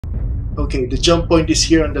Okay, the jump point is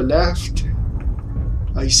here on the left.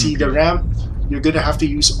 I see the ramp. You're gonna have to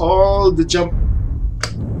use all the jump.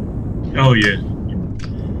 Oh yeah.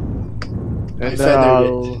 I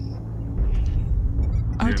feathered it.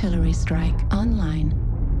 Artillery strike online.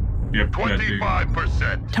 Yep.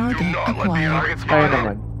 25%. Target Do not let the acquired. target Kaya spot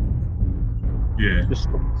naman. Yeah. Just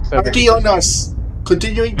Party on us.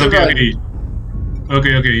 Continuing to run.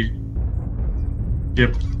 Okay.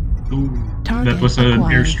 Yep. Ooh, Target that was an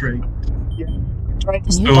acquired. airstrike. Trying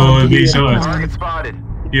to So they saw us. Target spotted.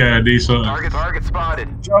 Yeah, they saw us. Target spotted.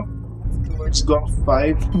 jump towards Golf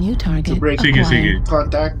 5 New target to break acquired.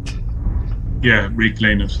 contact. Yeah, break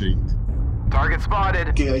line of sight. Target spotted.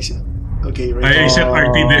 Okay, I see. Okay, right. I set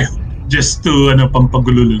RT there just to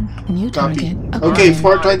pampagulo lang. New Copy. target Okay,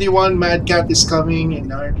 acquired. 421 Mad Cat is coming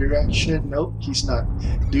in our direction. Nope, he's not.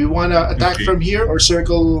 Do you want to attack Okay. from here or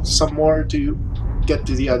circle some more to get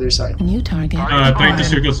to the other side? New target Trying to acquired.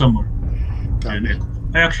 circle some more. Copy.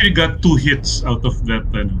 I actually got 2 hits out of that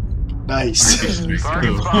Nice. Artillery strike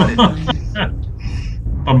Target spotted. online.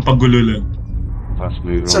 pampagulo lang. Fast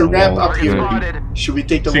move It's on a the ramp wall. up here. Spotted. Should we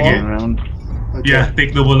take the Sige. wall? Around. Okay. Yeah,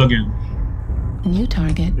 take the wall again. New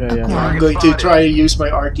target Yeah, yeah. I'm acquired. going to try to use my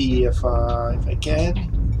RT if I can.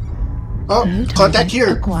 Oh, New contact target here.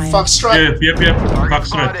 acquired. Foxtrot. Yep.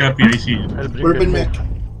 Foxtrot, copy, I see. Urban Mech.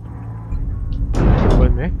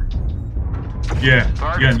 Urban Mech? Yeah,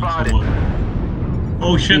 Target yan, spotted. sa wall.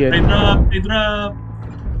 Oh shit, Yeah. I dropped.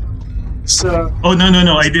 So, Oh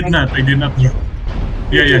no, I did not drop.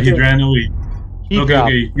 Yeah, he ran away. He Okay,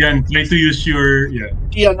 dropped. Yan, try to use your,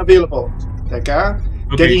 key unavailable. Teka.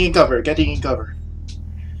 Okay. Getting in cover.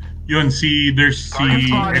 Yun, there's Target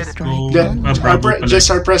spotted. Echo, The- Bravo pala. just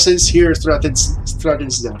our presence here threatens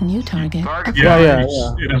them. New target Target Yeah, acquired.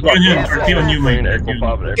 yun, RT on you, Mike. Echo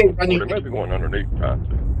 5 and Okay, Echo 4. running. They might be going underneath trying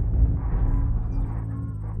to.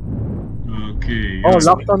 Okay. Oh,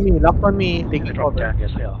 locked on me. Taking cover.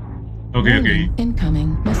 Okay. Warning,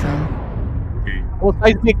 incoming missile. Okay. Oh,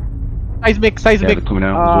 seismic. Yeah, they're coming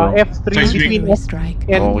out as well. F3 Seismic. between Artillery F strike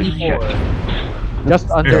and Oh, online. shit.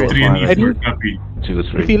 just under it. F3 and Ready? E4, copy. 2 or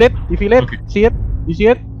You 3. feel it? Okay. See it? You see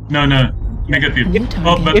it? No, negative. New Oh,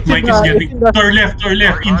 target but It's in Mike the- is it's getting in the- to our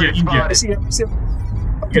left, India. I see him. Yes,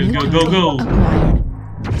 New go. target acquired.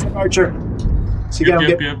 It's an archer. Sige, I'll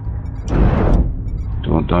Yep. get.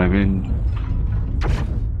 Don't dive in.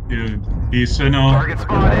 Yeah, he's Target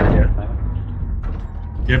spotted.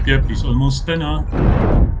 Yep, he's almost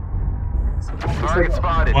Target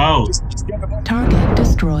spotted. Wow. Just get him. Target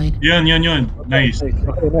destroyed. Yun. Nice.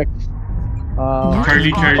 Okay, next. New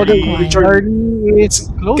Charlie, target Oh, acquired. Charlie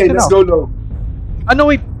is close Okay, let's enough. go low. Ah, no,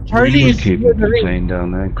 wait. Charlie is Keep near the ring. playing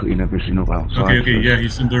down there, clean everything up outside. Okay, yeah,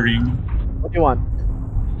 he's in the ring. What do you want?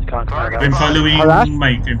 Target I'm spotted. following Harass?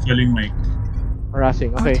 Mike.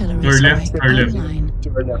 Harassing. Okay. Artillery Your left, strike your left. online. To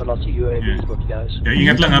our left. Yeah,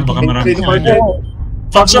 ingat lang baka marami Take sila him dyan. out.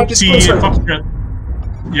 Foxtrot is Si closer. Foxtrot.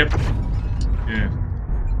 Yep. Yeah.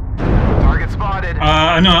 Target spotted.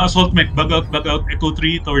 Assault mech, bug out, Echo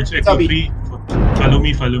 3 towards Echo Copy. 3.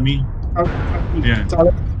 Follow me. Yeah.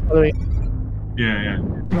 Following. Yeah.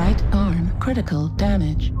 Right arm critical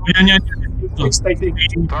damage. Yan. Fixed, I think.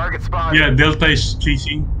 Target spotted. Yeah, Delta is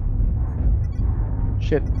chasing.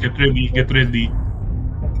 Shit. Get ready.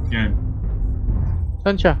 Yan.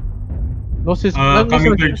 Saan siya? No, sis.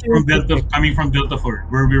 Coming from Delta 4,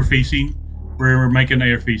 where we're facing, where Mike and I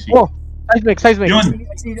are facing. Oh, seismic. Yun.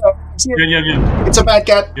 I see it. Yan. It's a Mad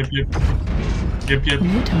Cat. Yep.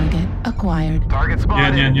 New target acquired. Target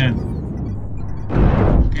spotted. Yan.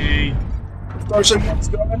 Okay. Torsion is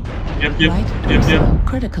gone. Yep. Right torso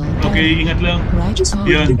critical Okay, damage. ingat lang. Right arm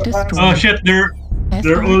Yan. destroyed. Oh shit, they're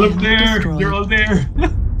all up SRM there. destroyed. They're all there.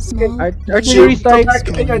 Small Artillery strike.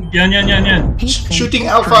 Ayan. Yan. heat sink Shooting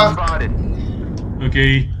destroyed. Alpha. Spotted.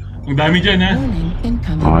 Okay. Ang dami dyan, ha? Warning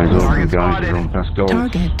incoming Eyes on missile. you guys, you're on past goals.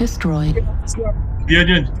 Target destroyed.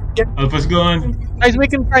 Yan. Alpha's gone.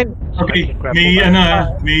 Seismic in front. Okay.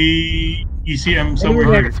 May ECM somewhere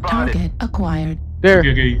here. Target spotted. Target acquired. There.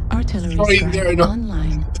 Okay. Artillery Sorry, strike there, no.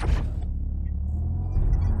 online.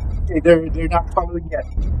 Okay, they're not following yet.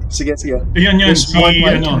 Sige. Yan. There's Si, one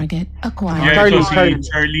white Target acquired. Yeah, Charlie, ito si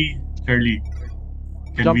Charlie.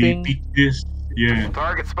 Can Jumping. we peek this? Yeah.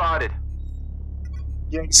 Target spotted.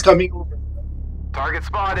 Yeah, he's coming over. Target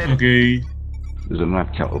spotted. Okay. There's a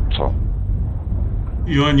Mad Cat up top.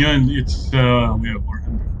 Yun. It's, we have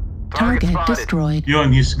 400. Target Target spotted. destroyed.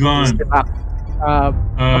 Yun, he's gone.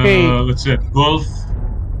 Okay. What's that? Golf?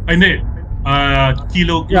 Ay, hindi.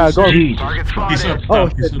 Kilo. Yeah, golf. Jesus Target Christ. He's up spotted.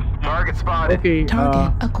 top. He's up top. Target spotted. Okay. Target Are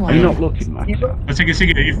you acquired. not looking, Mad Cat? Sige.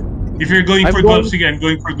 If you're going I'm for going- golf, sige, I'm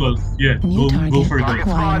going for golf. Yeah, New go target for golf. Target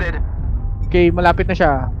acquired. spotted. Okay, malapit na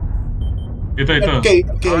siya. Ito. Okay,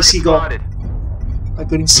 I Target see go. spotted. I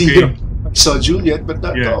couldn't see Okay. him. I saw Juliet, but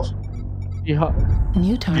not Yeah. Dolph. Yeah.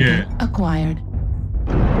 New target acquired.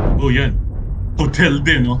 Oh, yan. Hotel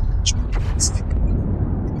din, oh.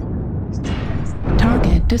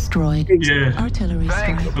 Target destroyed. Yeah. Artillery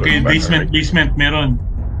Thanks. strike. Okay, basement, meron.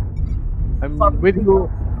 I'm with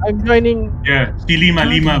you. I'm joining. Yeah, si Lima,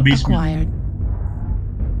 Target basement. acquired.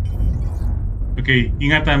 Okay,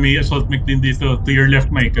 ingat ha, may assault mech din dito. To your left,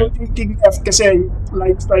 Mike. Ha? Thinking left kasi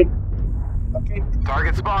light strike. Okay.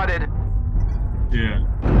 Target spotted. Yeah.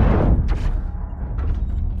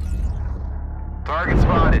 Target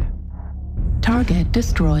spotted. Target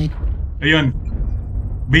destroyed. Ayun.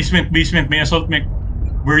 Basement, may assault mech.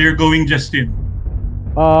 Where you're going, Justin.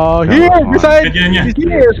 Here, beside. Yan. He's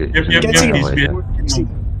here. Yep, Can see he's him. behind.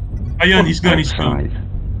 Ayun, he's gone. Outside.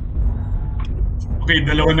 Okay,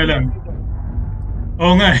 dalawa na lang.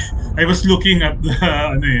 Oo nga, I was looking at the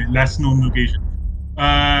last known location.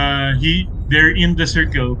 They're in the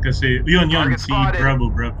circle kasi yun, Target si spotted. Bravo.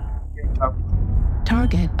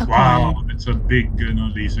 Target Wow, acquired. that's a big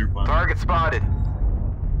laser bomb. Target spotted.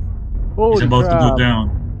 He's Holy about to go crap. down.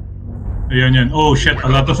 Ayun. Oh shit, a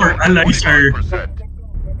lot of our allies are...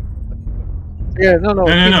 Yeah, no.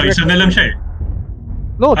 No, isa na lang siya eh.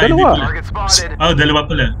 No, Ay, dalawa. hindi Target spotted. Oh, dalawa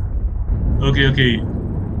pala. Okay.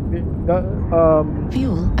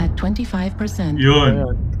 Fuel at 25%. Yun.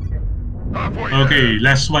 Ayan. Okay,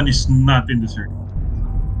 last one is not in the circle.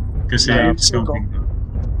 Kasi Yeah, it's circle. something.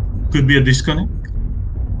 Could be a disconnect.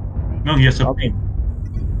 No, he has a Okay. pin.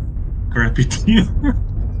 Crappy team.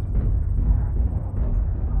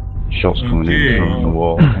 Shots coming Okay. in from the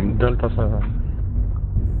wall. Delta 7.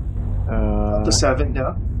 The 7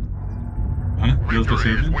 now. Huh? Delta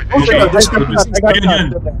 7? Okay, Yeah, I this got one- that, I got Yun.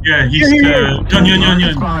 that. Yeah, he's Here.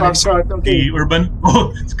 yun. Foxtrot, okay. Si Urban.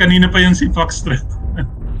 Oh, kanina pa yan si Foxtrot.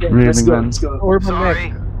 Okay, Really, let's go, man? let's go. Urban Mech.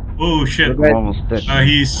 Sorry. Oh shit. I'm almost dead.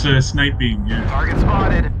 He's sniping. Yeah. Target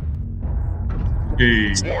spotted.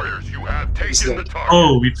 Okay. Warriors, you have taken the target.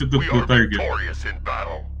 Oh, we took the We are target. victorious in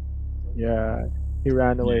battle. Yeah, he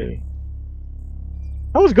ran away.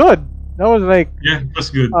 That was good. That was like Yeah, that's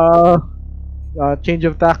good. change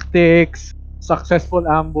of tactics, successful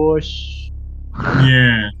ambush.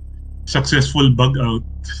 Yeah. Successful bug out.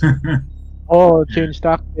 Oh, change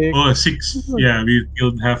tactics. Oh, 6. Yeah, we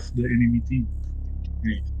killed half the enemy team.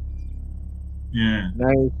 Okay. Yeah.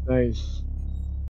 Nice.